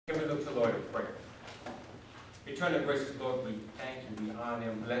look to the Lord in prayer. Eternal gracious Lord, we thank you, we honor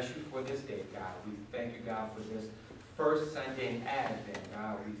and bless you for this day, God. We thank you, God, for this first Sunday in Advent,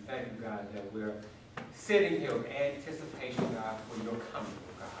 God. We thank you, God, that we're sitting here with anticipation, God, for your coming,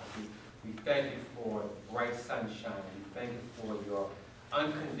 God. We thank you for bright sunshine. We thank you for your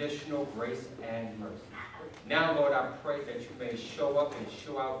unconditional grace and mercy. Now, Lord, I pray that you may show up and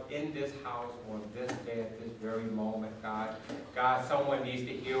show out in this house on this day at this very moment, God. God, someone needs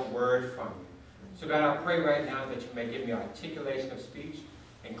to hear a word from you. So, God, I pray right now that you may give me articulation of speech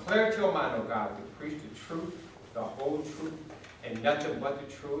and clarity of mind, oh God, to preach the truth, the whole truth, and nothing but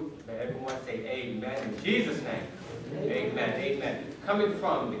the truth. Let everyone say amen in Jesus' name. Amen. Amen. Coming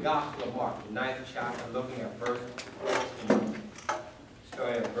from the Gospel of Mark, the 9th chapter, looking at verse 14.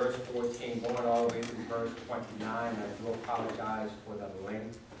 Starting at verse 14, going all the way through verse 29. I do apologize for the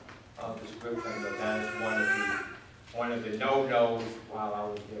length of the scripture. I know that is one of the no-nos while I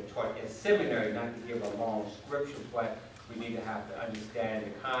was there taught in seminary, not to give a long scripture, but we need to have to understand the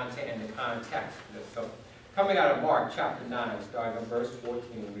content and the context of this. So, coming out of Mark chapter 9, starting at verse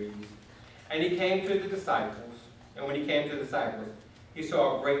 14, reads, "And he came to the disciples, and when he came to the disciples, he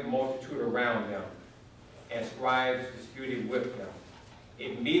saw a great multitude around them, and scribes disputing with them.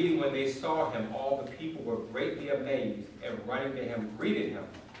 Immediately when they saw him, all the people were greatly amazed, and running to him, greeted him.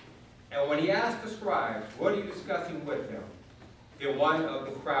 And when he asked the scribes, 'What are you discussing with him?' then one of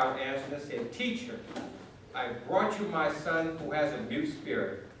the crowd answered and said, 'Teacher, I brought you my son who has a mute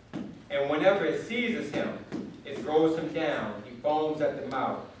spirit, and whenever it seizes him, it throws him down. He foams at the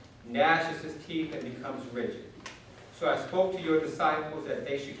mouth, gnashes his teeth, and becomes rigid. So I spoke to your disciples that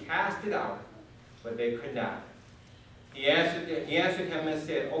they should cast it out, but they could not.' He answered him and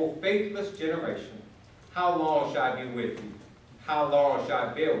said, 'O faithless generation, how long shall I be with you? How long shall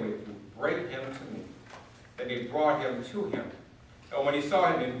I bear with you? Bring him to me.' Then they brought him to him. And when he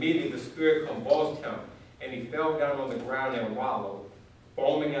saw him, immediately the spirit convulsed him, and he fell down on the ground and wallowed,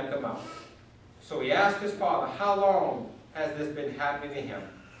 foaming at the mouth. So he asked his father, 'How long has this been happening to him?'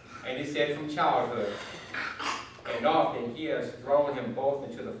 And he said, 'From childhood. And often he has thrown him both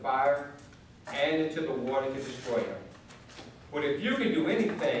into the fire and into the water to destroy him. But if you can do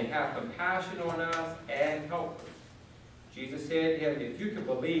anything, have compassion on us and help us.' Jesus said to him, 'If you can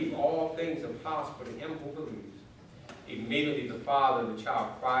believe, all things are possible to him who believes.' Immediately the father of the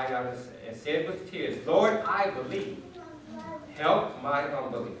child cried out and said with tears, 'Lord, I believe. Help my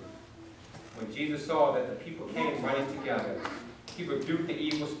unbelief.' When Jesus saw that the people came running together, he rebuked the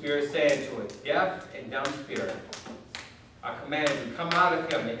evil spirit, saying to it, 'Deaf and dumb spirit, I command you, come out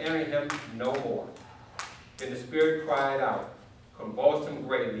of him and enter him no more.' Then the spirit cried out, convulsed him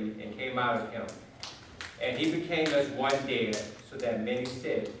greatly, and came out of him. And he became as one dead, so that many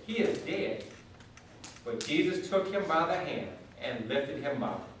said, 'He is dead.' But Jesus took him by the hand and lifted him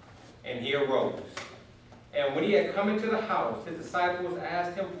up, and he arose. And when he had come into the house, his disciples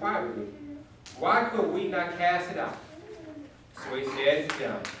asked him privately, 'Why could we not cast it out?' So he said to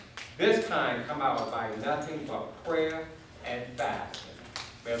them, 'This kind come out by nothing but prayer and fasting.'"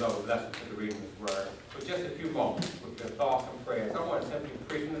 May the Lord bless us to the reading of His word. For just a few moments, with your thoughts and prayers, I want to simply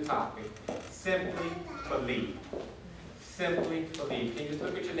preach on the topic, simply believe. Simply believe. Can you just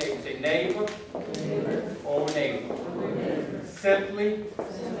look at your neighbor and say, "Neighbor, oh neighbor, simply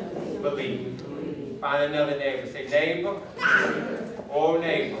believe." Find another neighbor, say, "Neighbor, oh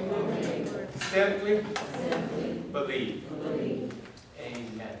neighbor, simply believe."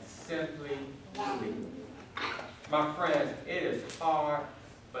 Amen. Simply believe. My friends, it is hard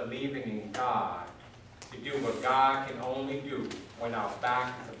believing in God to do what God can only do when our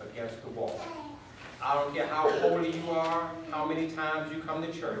back is up against the wall. I don't care how holy you are, how many times you come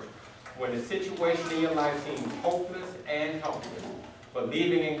to church, when the situation in your life seems hopeless and helpless,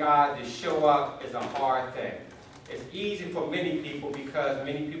 believing in God to show up is a hard thing. It's easy for many people because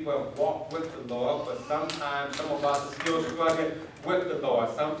many people have walked with the Lord, but sometimes some of us are still struggling with the Lord.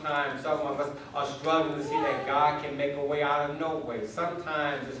 Sometimes some of us are struggling to see that God can make a way out of no way.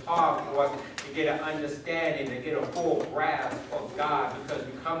 Sometimes it's hard for us to get an understanding, to get a full grasp of God, because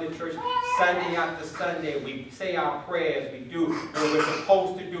we come to church Sunday after Sunday, we say our prayers, we do what we're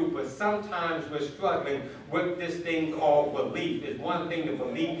supposed to do, but sometimes we're struggling with this thing called belief. It's one thing to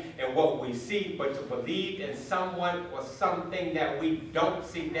believe in what we see, but to believe in someone or something that we don't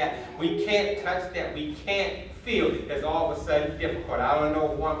see, that we can't touch, that we can't feel, is all of a sudden difficult. I don't know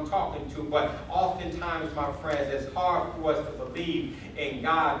who I'm talking to, but oftentimes, my friends, it's hard for us to believe in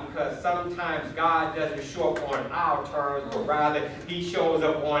God, because sometimes God doesn't show up on our terms, but rather He shows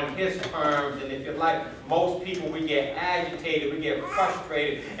up on His terms. And if you're like most people, we get agitated, we get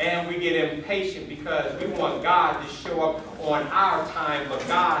frustrated, and we get impatient because we want God to show up on our time, but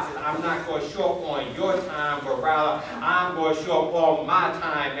God says, I'm not going to show up on your time, but rather I'm going to show up on my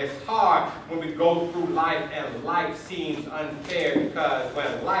time. It's hard when we go through life and life seems unfair, because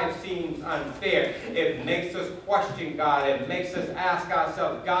when life seems unfair, it makes us question God. It makes us ask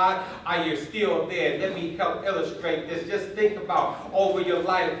ourselves, God, are you still there? Let me help illustrate this. Just think about over your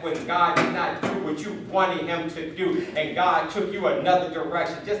life when God did not do what you wanted him to do and God took you another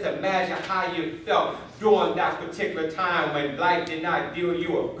direction. Just imagine how you felt during that particular time when life did not deal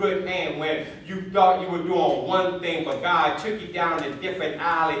you a good hand, when you thought you were doing one thing, but God took you down a different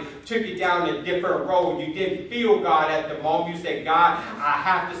alley, took you down a different road. You didn't feel God at the moment. You said, God, I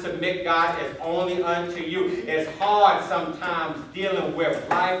have to submit, God, as only unto you. It's hard sometimes dealing with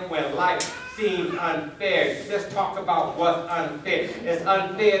life when life seems unfair. Let's talk about what's unfair. It's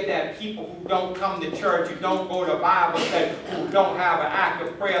unfair that people who don't come to church, who don't go to Bible study, who don't have an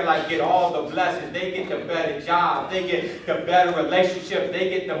active prayer life get all the blessings. They get the better job. They get the better relationships. They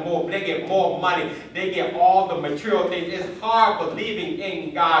get more money. They get all the material things. It's hard believing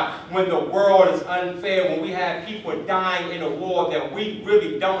in God when the world is unfair, when we have people dying in a war that we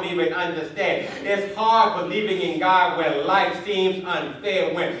really don't even understand. It's hard believing in God when life seems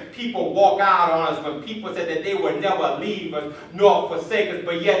unfair, when people walk out on us, when people said that they would never leave us nor forsake us,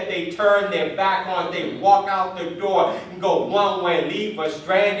 but yet they turn their back on us. They walk out the door and go one way, leave us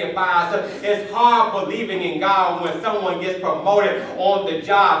stranded by ourselves. It's hard believing in God when someone gets promoted on the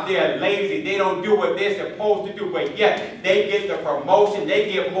job. They're lazy. They don't do what they're supposed to do, but yet they get the promotion.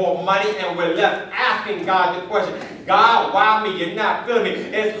 They get more money, and we're left asking God the question, God, why me? You're not feeling me.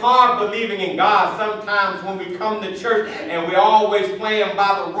 It's hard believing in God sometimes when we come to church and we're always playing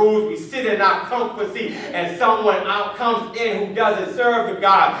by the rules. We sit in our comfort seat and someone out comes in who doesn't serve the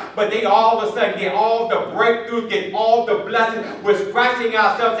God, but they all of a sudden get all the breakthroughs, get all the blessings. We're scratching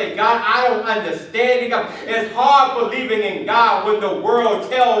ourselves saying, God, I don't understand it. God. It's hard believing in God when the world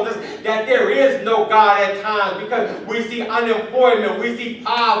tells us that there is no God at times, because we see unemployment, we see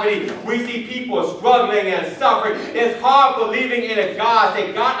poverty, we see people struggling and suffering. It's hard believing in a God.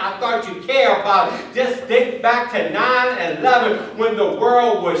 Say, God, I thought you cared about it. Just think back to 9/11 when the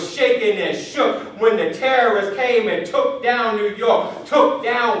world was shaken and shook, when the terrorists came and took down New York, took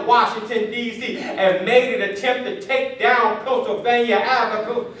down Washington, D.C., and made an attempt to take down Pennsylvania.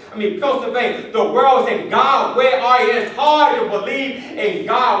 The world said, God, where are you? It's hard to believe in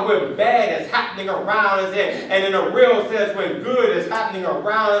God when bad is happening around us, and in a real sense, when good is happening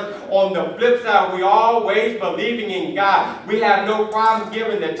around us. On the flip side, we always believing in God. We have no problem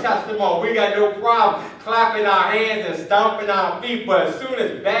giving the testimony. We got no problem clapping our hands and stomping our feet, but as soon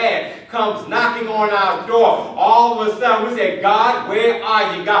as bad comes knocking on our door, all of a sudden we say, God, where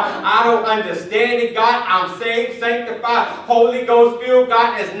are you, God? I don't understand it, God. I'm saved, sanctified, Holy Ghost filled,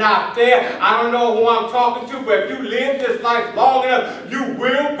 God. It's not fair. I don't know who I'm talking to, but if you live this life long enough, you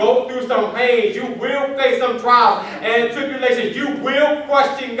will go through some pains. You will face some trials and tribulations. You will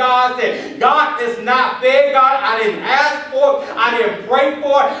question God. Say, God, it's not fair, God. I didn't ask for it. I didn't pray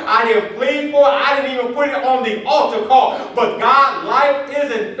for it. I didn't plead for it. I didn't even put it on the altar call. But God, life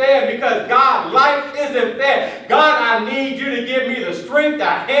isn't fair, because God, life isn't fair. God, I need you to give me the strength to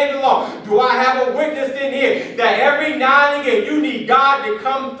handle on. Do I have a witness in here that every now and again you need God to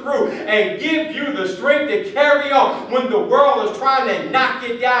come through and give you the strength to carry on when the world is trying to knock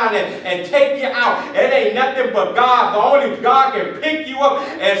you down and take you out? It ain't nothing but God. The only God can pick you up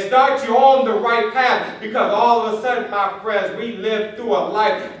and start you on the right path, because all of a sudden, my friends, we live through a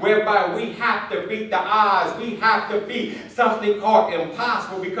life whereby we have to beat the odds. We have to beat something called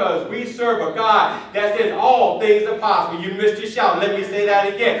impossible, because we serve a God that says all things are possible. You missed your shout. Let me say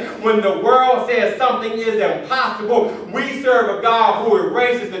that again. When the world says something is impossible, we serve a God who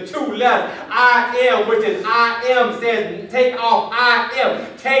erases the two letters I am, which is I am, says take off I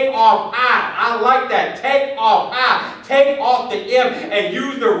am. Take off I. I like that. Take off I. Take off the M and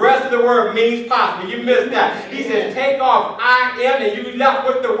use the rest of the word means possible. You missed that. He says take off I am, and you left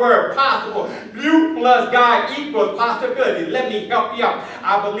with the word possible. You plus God equals possibility. Let me help you out.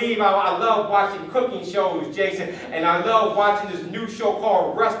 I believe I love watching cooking shows, Jason, and I love watching this new show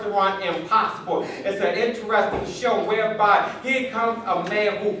called Restaurant Impossible. It's an interesting show whereby here comes a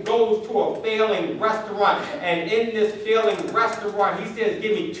man who goes to a failing restaurant, and in this failing restaurant, he says,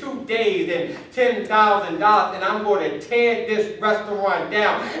 give me 2 days and $10,000, and I'm going to tear this restaurant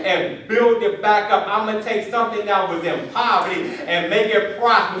down and build it back up. I'm going to take something that was in poverty and make it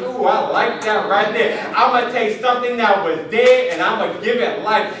prosperous. Ooh, I like that right there. I'm going to take something that was dead and I'm going to give it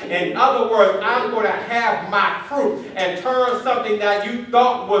life. In other words, I'm going to have my by fruit and turn something that you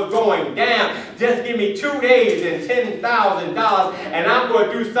thought was going down. Just give me 2 days and $10,000 and I'm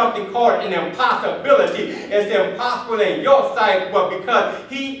going to do something called an impossibility. It's impossible in your sight, but because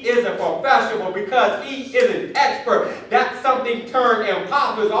he is a professional, because he is an expert, that something turned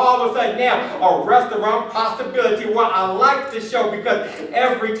impossible is all of a sudden now a restaurant possibility. Well, I like the show because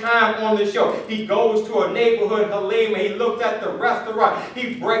every time on the show he goes to a neighborhood, Halima, he looks at the restaurant,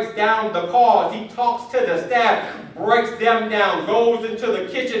 he breaks down the cars, he talks to the staff, breaks them down, goes into the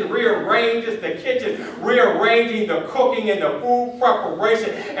kitchen, rearranges the kitchen, rearranging the cooking and the food preparation,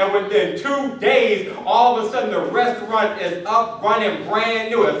 and within 2 days, all of a sudden the restaurant is up, running brand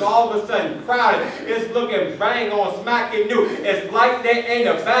new. It's all of a sudden crowded. It's looking bang on smacking new. It's like that in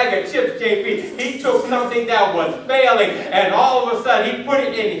a bag of chips, JP. He took something that was failing, and all of a sudden he put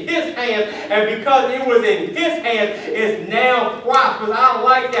it in his hands, and because it was in his hands, it's now prosperous. I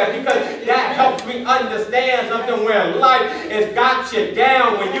like that because that helps me understand something where life has got you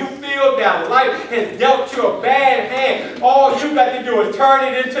down. When you feel that life has dealt you a bad hand, all you got to do is turn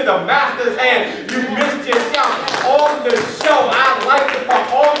it into the master's hand. You missed your shot on the show. I like it for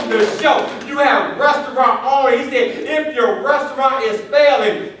on the show. You have restaurant on. He said, if your restaurant is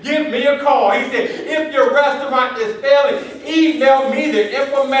failing, give me a call. He said, if your restaurant is failing, email me the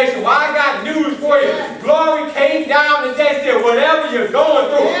information. Well, I got news for you. Glory came down and they said, whatever you're going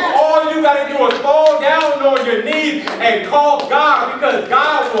through, all you got to do is fall down on your knees and call God, because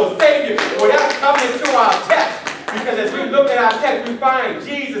God will save you. Well, that's coming to our text. Because as we look at our text, we find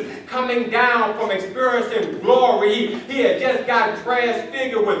Jesus coming down from experiencing glory. He had just got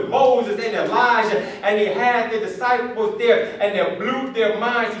transfigured with Moses and Elijah, and he had the disciples there, and they blew their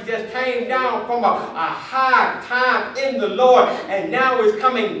minds. He just came down from a high time in the Lord, and now he's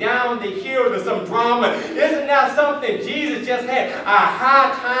coming down the hill to some drama. Isn't that something? Jesus just had a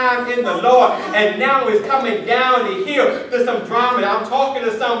high time in the Lord, and now he's coming down the hill to some drama. I'm talking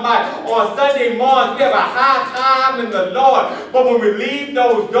to somebody on Sunday mornings. We have a high time in the Lord, but when we leave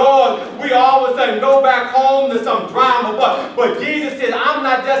those doors, we all of a sudden go back home to some drama. But Jesus says, I'm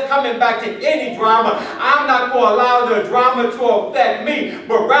not just coming back to any drama. I'm not going to allow the drama to affect me,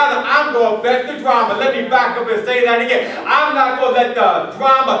 but rather I'm going to affect the drama. Let me back up and say that again. I'm not going to let the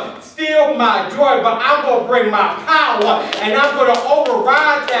drama steal my joy, but I'm going to bring my power, and I'm going to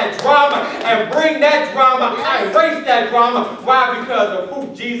override that drama and bring that drama, erase that drama. Why? Because of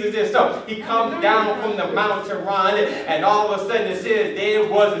who Jesus is. So he comes down from the mountain running, and all of a sudden it says there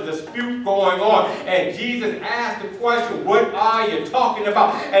was a dispute going on, and Jesus asked the question, what are you talking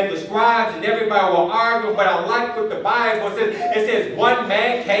about? And the scribes and everybody were arguing, but I like what the Bible says. It says one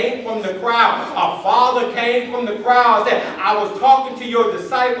man came from the crowd, a father came from the crowd, and said, I was talking to your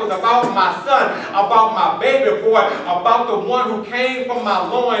disciples about my son, about my baby boy, about the one who came from my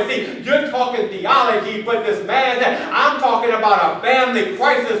loins. See, you're talking theology, but this man said, I'm talking about a family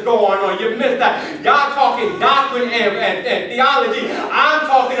crisis going on. You missed that. Y'all talking doctrine and theology. I'm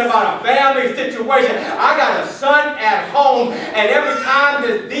talking about a family situation. I got a son at home, and every time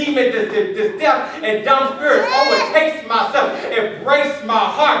this demon, this deaf and dumb spirit overtakes myself, it breaks my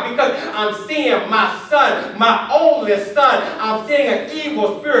heart because I'm seeing my son, my only son, I'm seeing an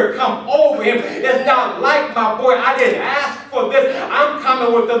evil spirit come over him. It's not like my boy. I didn't ask for this. I'm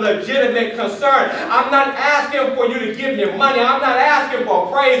coming with a legitimate concern. I'm not asking for you to give me money. I'm not asking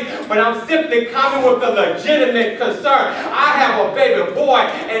for praise, but I'm simply coming with a legitimate concern. I have a baby boy,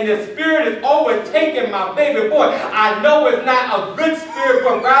 and the spirit is overtaking my baby boy. I know it's not a good spirit,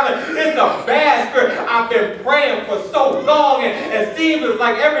 but rather it's a bad spirit. I've been praying for so long, and it seems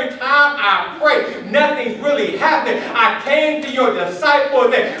like every time I pray, nothing's really happening. I came to your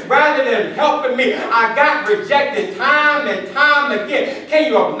disciples, and rather than helping me, I got rejected time and time again.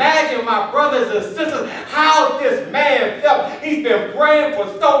 Can you imagine, my brothers and sisters, how this man felt? He's been praying for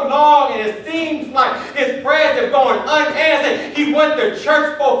so long, and it seems like his prayers are going unanswered. He went to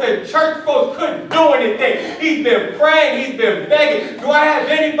church folks, and church folks couldn't do anything. He's been praying, he's been begging. Do I have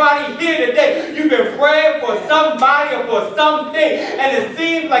anybody here today? You've been praying for somebody or for something, and it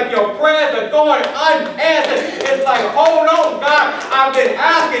seems like your prayers are going unanswered. It's like, hold on, God. I've been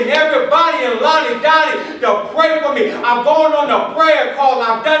asking everybody in Lonnie Donnie to pray for me. I'm going on a prayer call.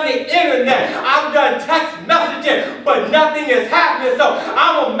 I've done the internet. I've done text messaging, but nothing is happening. So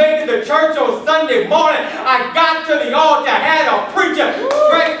I'm going to make it to church on Sunday morning. I got to the altar, had a preacher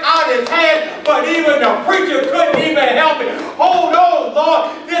stretch out his hand, but even the preacher couldn't even help me. Hold on,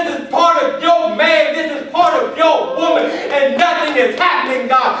 Lord. This is part of your man. This is part of your woman, and nothing is happening,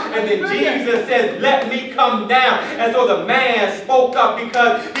 God. And then Jesus says, let me come down. And so the man spoke up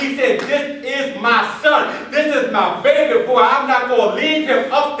because he said, this is my son. This is my baby boy. I'm not going to leave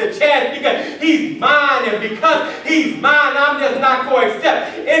him up to chance because he's mine, and because because he's mine, I'm just not going to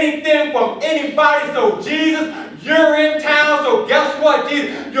accept anything from anybody. So Jesus, you're in town, so guess what,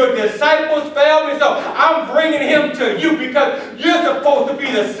 Jesus? Your disciples failed me, so I'm bringing him to you because you're supposed to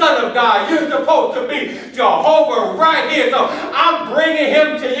be the Son of God. You're supposed to be Jehovah right here. So I'm bringing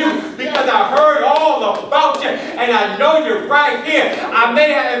him to you because I heard all about you, and I know you're right here. I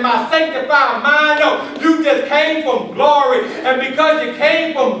may have in my sanctified mind, no, you just came from glory, and because you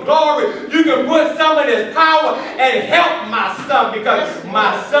came from glory, you can put some of this power and help my son because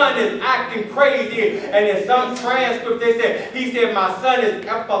my son is acting crazy. And in some transcripts, they said, he said, my son is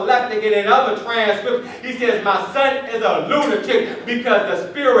epileptic, and in other transcripts, he says, my son is a lunatic because the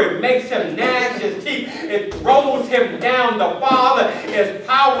spirit makes him gnash his teeth. It throws him down. The father is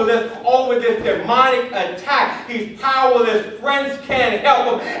powerless over this demonic attack. He's powerless. Friends can't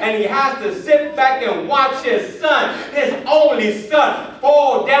help him, and he has to sit back and watch his son, his only son,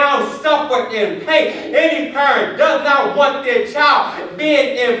 fall down, suffer in pain. Any parent does not want their child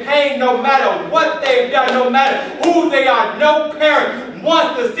being in pain no matter what they've done, no matter who they are. No parent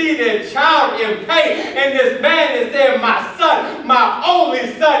wants to see their child in pain. And this man is saying, my son, my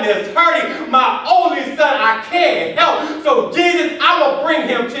only son is hurting. My only son, I can't help. So Jesus, I'm going to bring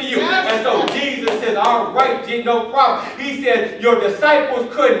him to you. And so Jesus says, all right, no problem. He says, your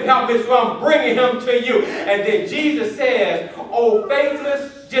disciples couldn't help me, so I'm bringing him to you. And then Jesus says, oh,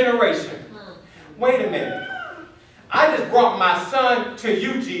 faithless generation. Wait a minute. I just brought my son to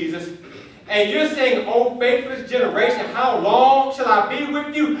you, Jesus. And you're saying, oh, faithless generation, how long shall I be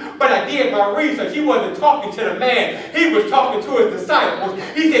with you? But I did my research. He wasn't talking to the man. He was talking to his disciples.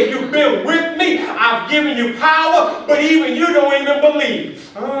 He said, you've been with me. I've given you power, but even you don't even believe.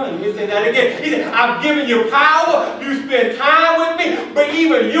 Let me say that again. He said, I've given you power. You spend time with me, but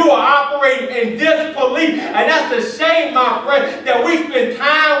even you are operating in disbelief. And that's a shame, my friend, that we spend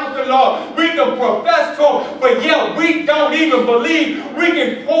time with the Lord. We can profess to him, but yet we don't even believe. We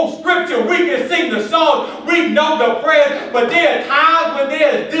can quote scripture. We can sing the songs. We know the prayers, but there are times when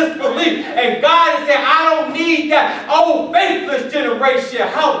there is disbelief. And God is saying, I don't need that. Oh, faithless generation,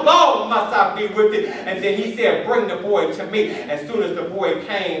 how long must I be with you? And then he said, bring the boy to me. As soon as the boy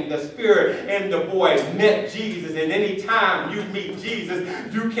came, the spirit in the boy met Jesus. And any time you meet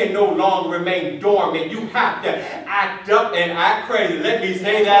Jesus, you can no longer remain dormant. You have to act up and act crazy. Let me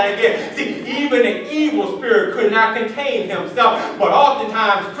say that again. See, even an evil spirit could not contain himself. But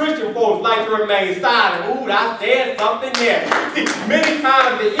oftentimes Christian folks like to remain silent. Ooh, I said something there. See, many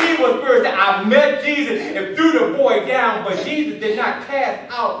times the evil spirit said, I met Jesus and threw the boy down, but Jesus did not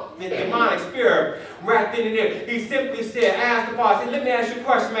cast out the demonic spirit right then and there. He simply said, asked the father, said, let me ask you a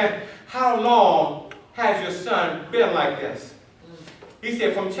question, man. How long has your son been like this? He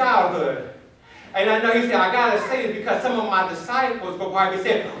said, from childhood. And I know he said, I got to say this because some of my disciples, before he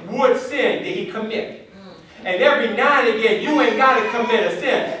said, what sin did he commit? And every now and again, you ain't got to commit a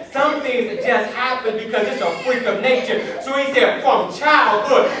sin. Some things just happen because it's a freak of nature. So he said, from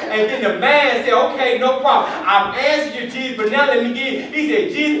childhood. And then the man said, okay, no problem. I've answered you, Jesus, but now let me give you. He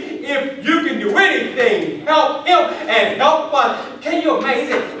said, Jesus, if you can do anything, help him and help us. Can you imagine?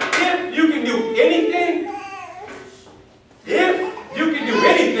 He said, if you can do anything, if you can do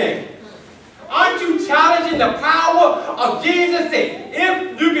anything. Aren't you challenging the power of Jesus? Said,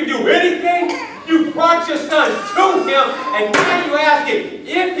 if you can do anything, you brought your son to him, and now you ask him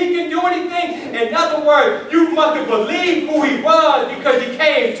if he can do anything. In other words, you must have believed who he was because you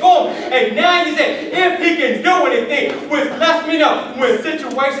came to him. And now you say, if he can do anything, which lets me know when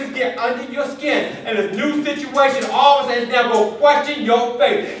situations get under your skin and a new situation, all of a sudden they'll go question your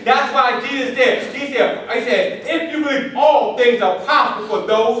faith. That's why Jesus said, he said, if you believe, all things are possible for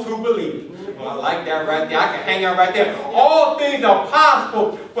those who believe. Well, I like that right there. I can hang out right there. All things are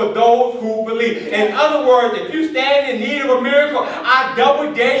possible for those who believe. In other words, if you stand in need of a miracle, I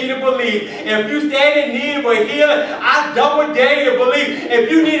double dare you to believe. If you stand in need of a healing, I double dare you to believe. If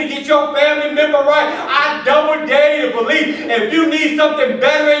you need to get your family member right, I double dare you to believe. If you need something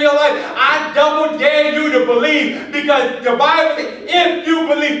better in your life, I double dare you to believe. Because the Bible says, if you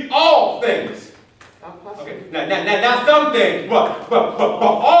believe all things. Okay, now some things, but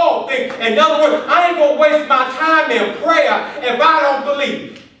all things. In other words, I ain't going to waste my time in prayer if I don't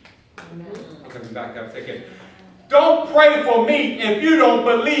believe. Okay, let me back up a second. Don't pray for me if you don't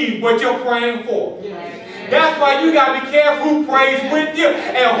believe what you're praying for. That's why you got to be careful who prays with you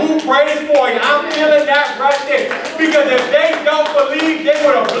and who prays for you. I'm feeling that right there. Because if they don't believe, they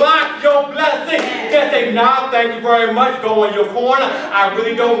would have blocked your blessing. Just say, nah, thank you very much. Go in your corner. I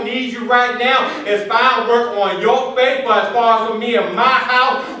really don't need you right now. It's fine. Work on your faith. But as far as for me and my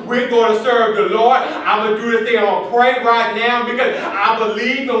house, we're going to serve the Lord. I'm going to do this thing. I'm going to pray right now because I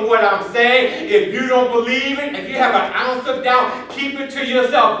believe in what I'm saying. If you don't believe it, if you have an ounce of doubt, keep it to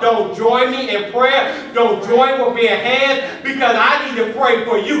yourself. Don't join me in prayer. Don't join with me in hands because I need to pray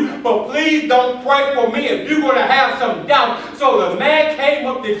for you. But please don't pray for me if you're going to have some doubt. So the man came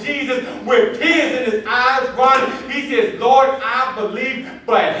up to Jesus with tears in his eyes running. He says, Lord, I believe,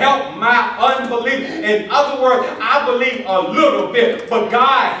 but help my unbelief. In other words, I believe a little bit, but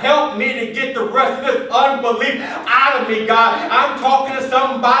God, help me to get the rest of this unbelief out of me, God. I'm talking to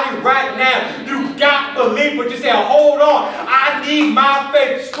somebody right now. You got belief, but you say, hold on, I need my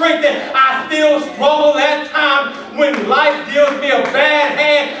faith strengthened. I still struggle at times when life deals me a bad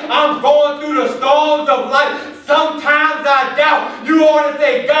hand. I'm going through the storms of life. Sometimes I doubt. You ought to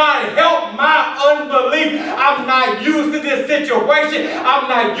say, God, help my unbelief. I'm not used to this situation. I'm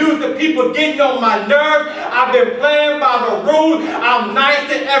not used to people getting on my nerves. I've been playing by the rules. I'm nice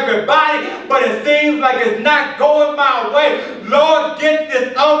to everybody, but it seems like it's not going my way. Lord, get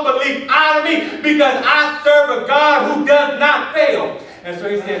this unbelief out of me because I serve a God who does not fail. And so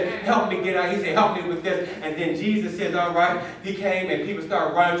he said, help me get out. He said, help me with this. And then Jesus says, all right. He came and people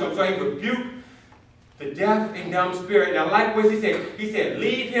started running to him. So he rebuked the deaf and dumb spirit. Now, likewise, he said,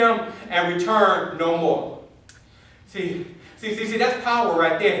 leave him and return no more. See, that's power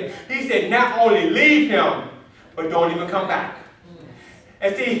right there. He said, not only leave him, but don't even come back.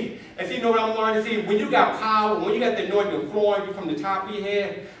 And see, you know what I'm learning? See, when you got power, when you got the anointing flowing you from the top of your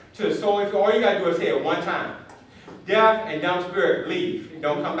head to the sole of your feet, all you got to do is say it one time. Deaf and dumb spirit, leave.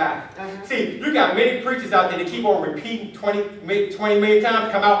 Don't come back. See, you got many preachers out there that keep on repeating 20 million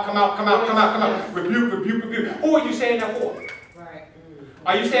times, come out, come out, come out, come out, come out. Rebuke, rebuke, rebuke. Who are you saying that for? Right.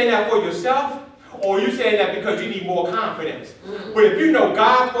 Are you saying that for yourself? Or are you saying that because you need more confidence? But if you know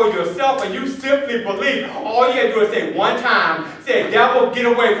God for yourself and you simply believe, all you have to do is say one time, say, devil, get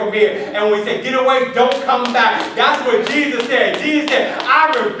away from here. And when we say, get away, don't come back. That's what Jesus said. Jesus said,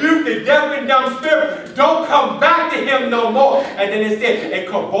 I rebuke the deaf and dumb spirit. Don't come back to him no more. And then it said, it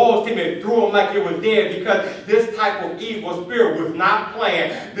convulsed him and threw him like it was dead because this type of evil spirit was not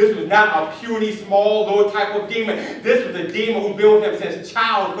planned. This was not a puny, small, little type of demon. This was a demon who'd been with him since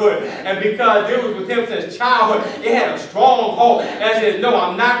childhood. And because it was with him since childhood, it had a stronghold. And says, no,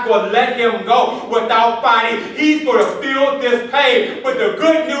 I'm not going to let him go without fighting. He's going to feel this pain. But the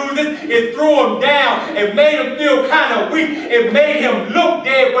good news is, it threw him down. It made him feel kind of weak. It made him look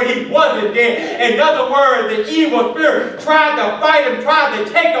dead, but he wasn't dead. In other words, the evil spirit tried to fight him, tried to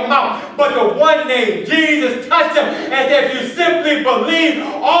take him out. But the one named Jesus touched him and said, if you simply believe,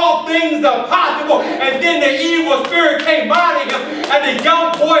 all things are possible. And then the evil spirit came out of him, and the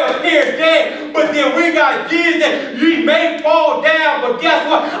young boy appeared dead. But then we got Jesus. He may fall down, but guess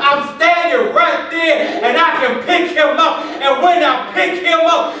what? I'm standing right there, and I can pick him up. And when I pick him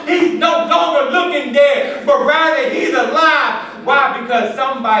up, he's no longer looking dead, but rather he's alive. Why? Because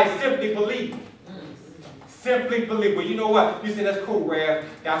somebody simply believed. Simply believe. Well, you know what? You said, that's cool, Rev.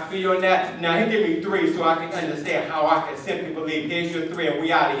 I feel you on that. Now, he gave me 3 so I can understand how I can simply believe. Here's your 3, and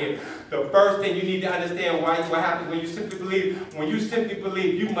we out of here. The first thing you need to understand what happens when you simply believe. When you simply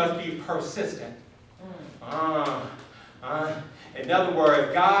believe, you must be persistent. In other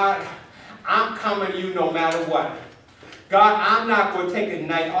words, God, I'm coming to you no matter what. God, I'm not going to take a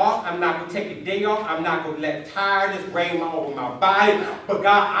night off. I'm not going to take a day off. I'm not going to let tiredness reign over my body. But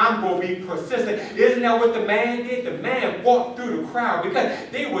God, I'm going to be persistent. Isn't that what the man did? The man walked through the crowd because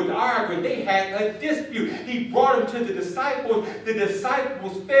they were arguing. They had a dispute. He brought him to the disciples. The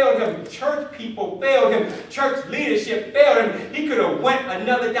disciples failed him. Church people failed him. Church leadership failed him. He could have went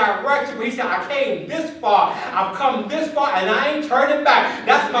another direction. But he said, I came this far. I've come this far, and I ain't turning back.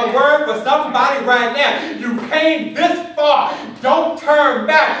 That's my word for somebody right now. You came this far. Don't turn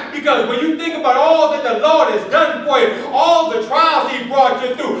back, because when you think about all that the Lord has done for you, all the trials he brought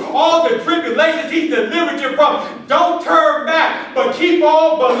you through, all the tribulations he delivered you from, don't turn back, but keep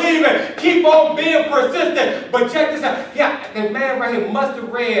on believing, keep on being persistent. But check this out. Yeah, the man right here must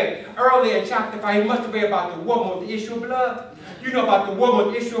have read earlier in chapter 5, he must have read about the woman with the issue of blood. You know about the woman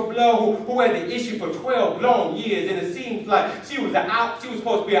with the issue of blood who had the issue for 12 long years, and it seems like she was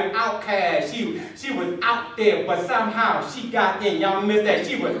supposed to be an outcast. She was out there, but somehow she got in. Y'all missed that.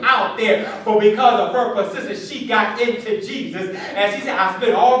 She was out there, but because of her persistence, she got into Jesus. And she said, I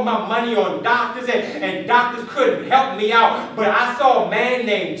spent all my money on doctors, and doctors couldn't help me out. But I saw a man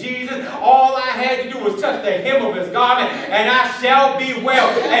named Jesus. All I had to do was touch the hem of his garment, and I shall be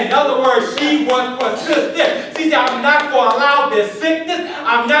well. In other words, she was persistent. She said, I'm not going to allow this sickness.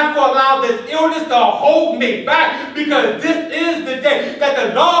 I'm not going to allow this illness to hold me back, because this is the day that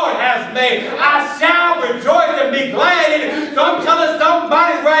the Lord has made. I shall rejoice and be glad in it. So I'm telling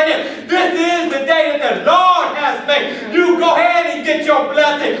somebody right now, this is the day that the Lord has made. You go ahead and get your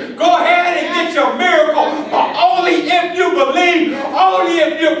blessing. Go ahead and get your miracle. But only if you believe. Only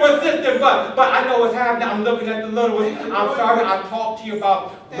if you're persistent. But I know what's happening. I'm looking at the little ones. I'm sorry I talked to you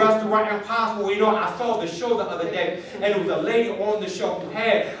about Restaurant Impossible. You know, I saw the show the other day, and there was a lady on the show who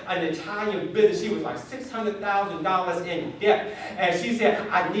had an Italian business. She was like $600,000 in debt. And she said,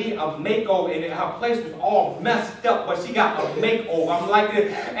 I need a makeover. And her place was all messed up, but she got a makeover. I'm like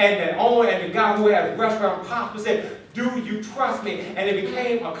this. And the owner and the guy who had Restaurant Impossible said, do you trust me? And it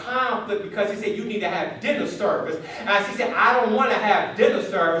became a conflict because he said, you need to have dinner service. And she said, I don't want to have dinner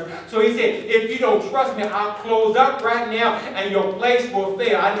service. So he said, if you don't trust me, I'll close up right now and your place will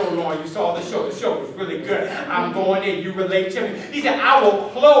fail. I know, Lauren, you saw the show. The show was really good. I'm going in. You relate to me. He said, I will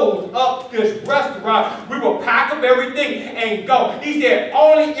close up this restaurant. We will pack up everything and go. He said,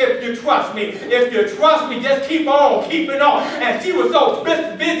 only if you trust me. If you trust me, just keep on keeping on. And she was so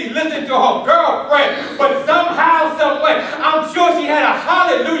busy listening to her girlfriend. But somehow, someway, I'm sure she had a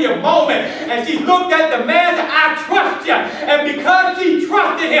hallelujah moment, and she looked at the man and said, I trust you. And because she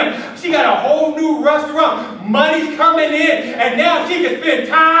trusted him, she got a whole new restaurant. Money's coming in, and now she can spend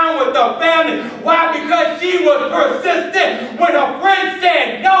time with the family. Why? Because she was persistent. When her friend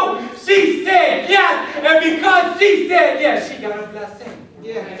said no, she said yes. And because she said yes, she got a blessing.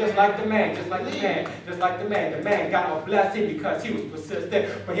 Yeah, just like the man, just like the man, just like the man. The man got a blessing because he was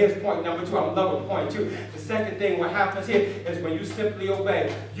persistent. But here's point number 2. I'm loving point 2. The second thing what happens here is when you simply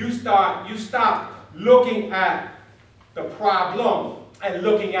obey, you stop looking at the problem and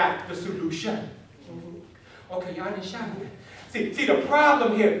looking at the solution. Okay, y'all didn't shout it. See, the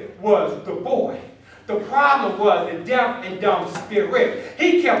problem here was the boy. The problem was the deaf and dumb spirit.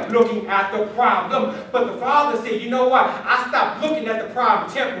 He kept looking at the problem, but the father said, you know what? I stopped looking at the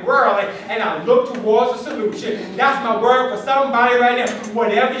problem temporarily, and I looked towards the solution. That's my word for somebody right now.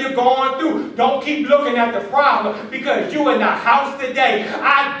 Whatever you're going through, don't keep looking at the problem, because you in the house today.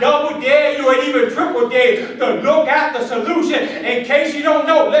 I double dare you and even triple dare you to look at the solution. In case you don't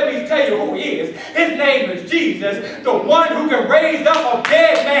know, let me tell you who he is. His name is Jesus, the one who can raise up a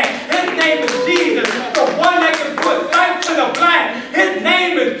dead man. His name is Jesus, the one that can put sight to the blind. His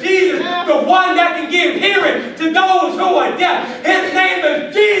name is Jesus, the one that can give hearing to those who are deaf. His name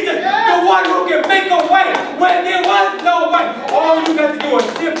is Jesus, the one who can make a way when there was no way. All you got to do is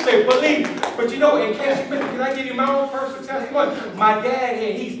simply believe. But you know, in case you missed, can I give you my own personal testimony? My dad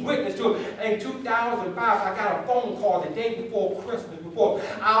here, he's witness to it. In 2005, I got a phone call the day before Christmas, before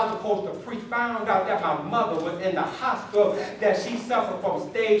I was supposed to preach. Found out that my mother was in the hospital, that she suffered from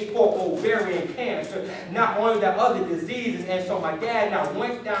stage 4 ovarian cancer, not only the other diseases. And so my dad and I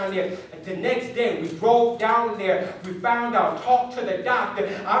went down there. The next day, we drove down there. We found out, talked to the doctor.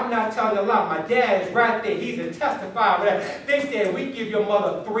 I'm not telling a lie. My dad is right there. He's a testifier. They said, we give your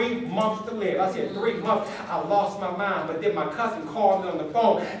mother 3 months to live. I said, 3 months? I lost my mind. But then my cousin called me on the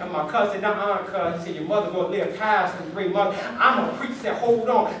phone, and my cousin, cousin, he said, your mother going to live past in 3 months. I'm a preacher. Said, hold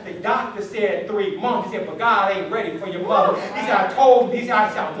on. The doctor said 3 months. He said, but God ain't ready for your mother. He said, I told him. He said,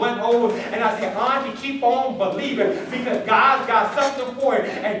 I went over, and I said, Auntie, keep on believing, because God's got something for you.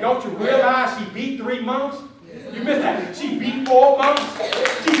 And don't you realize she beat 3 months? You missed that. She beat 4 months.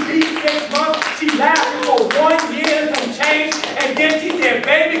 She beat 6 months. She lasted for 1 year and some change. And then she said,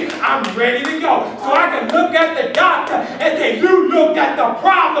 baby, I'm ready to go. So I can look at the doctor and say, you looked at the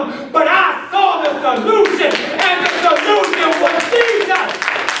problem, but I saw the solution. And the solution was Jesus.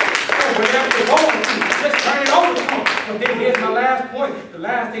 So whatever you're going through, just turn it over to him. So then here's my last point. The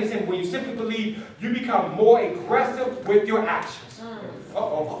last thing is, when you simply believe, you become more aggressive with your actions.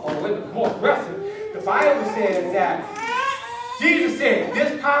 More aggressive. The Bible says that Jesus said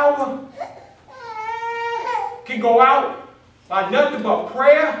this power can go out by nothing but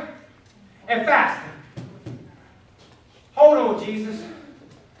prayer and fasting. Hold on, Jesus.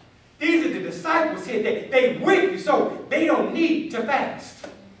 These are the disciples here. They with you, so they don't need to fast.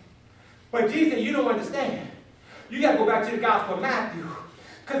 But Jesus said, you don't understand. You got to go back to the Gospel of Matthew.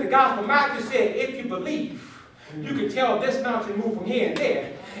 Because the Gospel of Matthew said, if you believe, you can tell this mountain to move from here and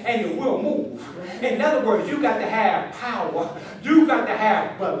there, and it will move. In other words, you got to have power. You got to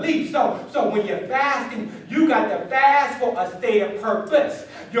have belief. So when you're fasting, you got to fast for a stated purpose.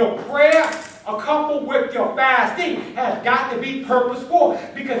 Your prayer, coupled with your fasting, has got to be purposeful.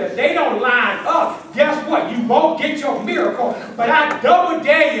 Because if they don't line up, guess what? You won't get your miracle. But I double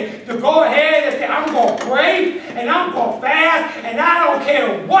dare you to go ahead and say, I'm going to pray and I'm going to fast, and I don't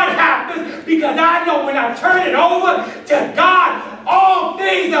care what happens, because I know when I turn it over to God, all things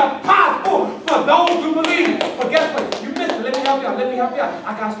help you out. Let me help you out.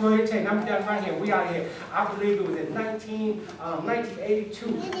 I got story to tell you. I'm done right here. We out here. I believe it was in 1982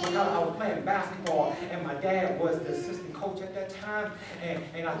 when I was playing basketball, and my dad was the assistant coach at that time.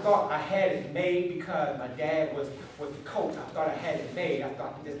 And I thought I had it made because my dad was the coach. I thought I had it made. I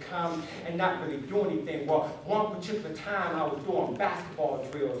thought I could just come and not really do anything. Well, one particular time I was doing basketball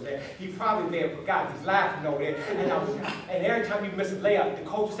drills, and he probably may have forgotten. He's laughing over there. And every time you miss a layup, the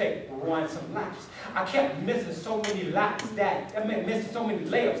coach would say, run some laps. I kept missing so many laps missing so many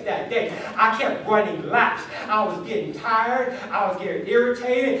layups that day. I kept running laps. I was getting tired. I was getting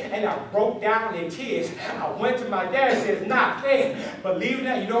irritated, and I broke down in tears. I went to my dad and said, it's not fair. Believe it or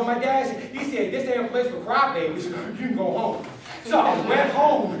not, you know what my dad said? He said, this ain't a place for crybabies. You can go home. So I went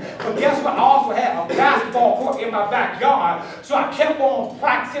home, but guess what? I also had a basketball court in my backyard, so I kept on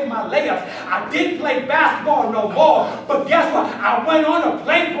practicing my layups. I didn't play basketball no more, but guess what? I went on the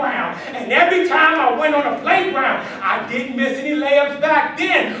playground, and every time I went on the playground, I didn't miss any layups back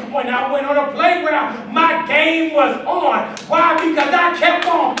then. When I went on the playground, my game was on. Why? Because I kept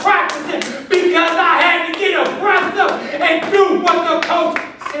on practicing, because I had to get aggressive and do what the coach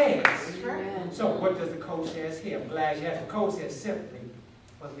says. So what does the coach say here? I'm glad you have. The coach says simply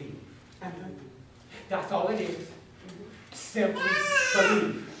believe. That's all it is. Simply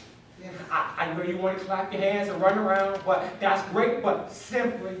believe. I know you want to clap your hands and run around, but that's great, but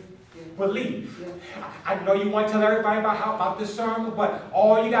simply believe. I know you want to tell everybody about this sermon, but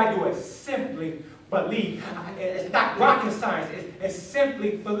all you got to do is simply believe. It's not rocket science. It's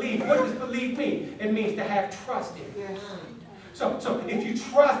simply believe. What does believe mean? It means to have trust in. So if you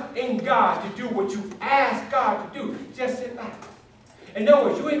trust in God to do what you ask God to do, just sit back. In other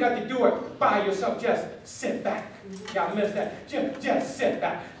words, you ain't got to do it by yourself. Just sit back. Y'all miss that? Just sit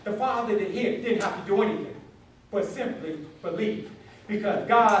back. The Father didn't have to do anything, but simply believe. Because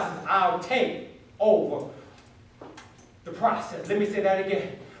God says, I'll take over the process. Let me say that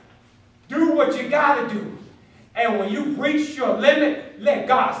again. Do what you got to do. And when you reach your limit, let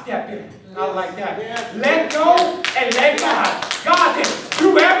God step in. I like that. Let go and let God. God said,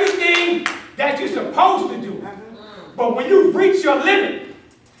 do everything that you're supposed to do. But when you reach your limit,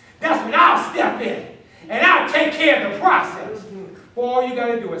 that's when I'll step in. And I'll take care of the process. All you got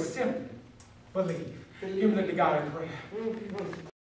to do is simply believe. Give them to God in prayer.